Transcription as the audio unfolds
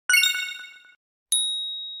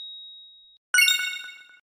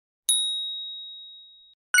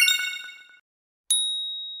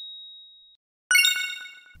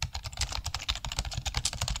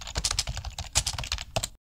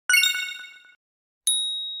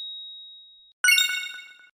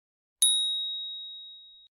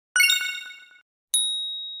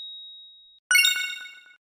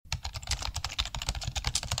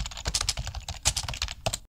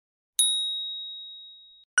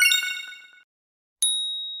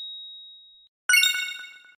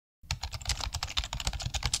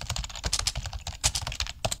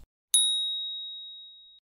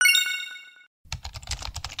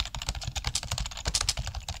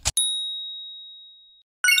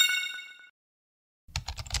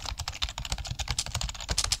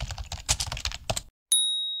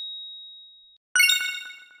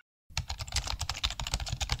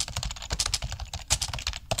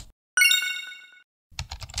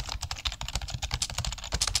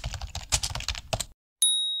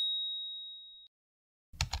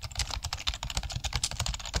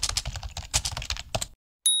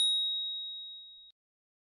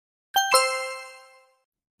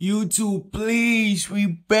YouTube, please, we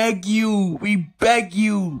beg you, we beg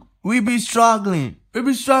you. We've been struggling. We've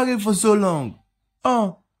been struggling for so long.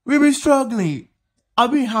 We've been struggling. I've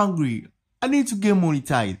been hungry. I need to get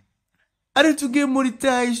monetized. I need to get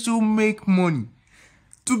monetized to make money,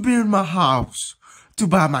 to build my house, to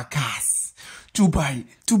buy my cars, to marry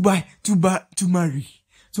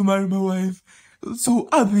my wife. So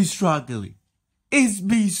I've been struggling. It's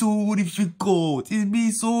been so difficult. It's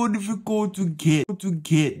been so difficult to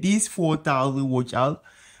get these 4,000 watch out,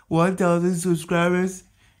 1,000 subscribers.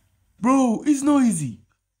 Bro, it's not easy.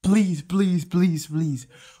 Please, please, please, please.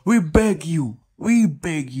 We beg you. We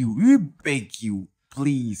beg you. We beg you.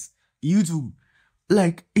 Please. YouTube.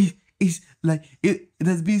 It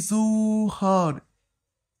has been so hard.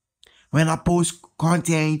 When I post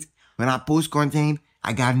content, I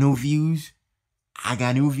got no views.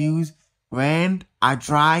 When I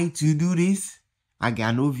try to do this, I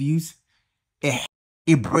got no views.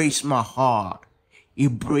 It breaks my heart.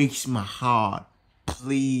 It breaks my heart.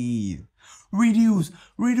 Please. Reduce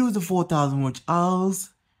the 4,000 watch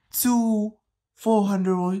hours to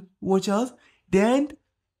 400 watch hours. Then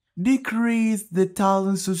decrease the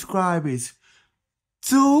 1,000 subscribers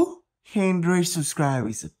to 100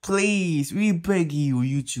 subscribers. Please, we beg you,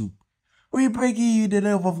 YouTube. We beg you, the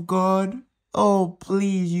love of God. Oh,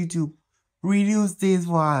 please, YouTube. Reduce this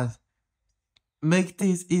for us. Make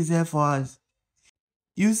this easier for us.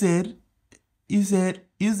 You said you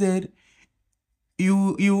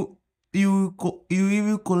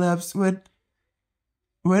even collapse when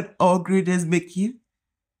our greatest make it.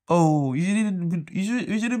 Oh, you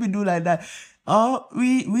shouldn't be doing like that.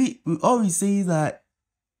 We always say that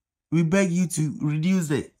we beg you to reduce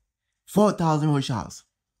it. 4,000 watch hours.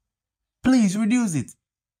 Please reduce it.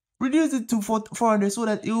 Reduce it to 400 so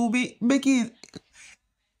that it will be making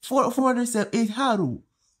 400 it's hard.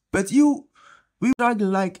 But we target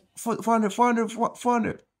like 400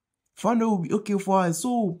 will be okay for us.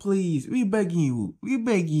 So please, we begging you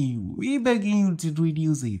to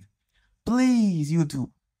reduce it. Please,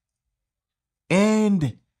 YouTube.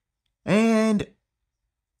 And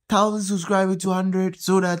 1,000 subscribers to 100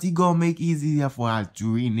 so that it gonna make it easier for us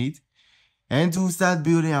doing it. And to start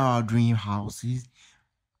building our dream houses,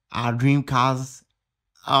 our dream cars,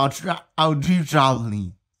 our dream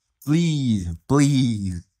traveling. Please,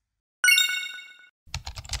 please.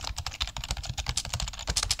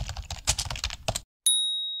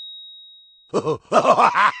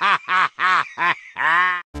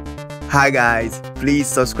 Hi guys, please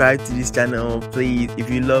subscribe to this channel. Please, if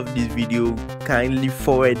you love this video, kindly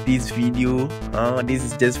forward this video. This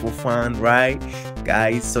is just for fun, right?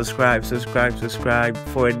 Guys, subscribe,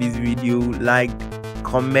 forward this video, like,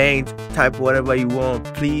 comment, type whatever you want.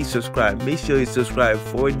 Please subscribe. Make sure you subscribe,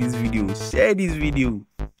 forward this video, share this video.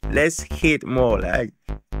 Let's hit more, like,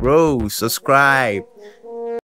 bro, subscribe.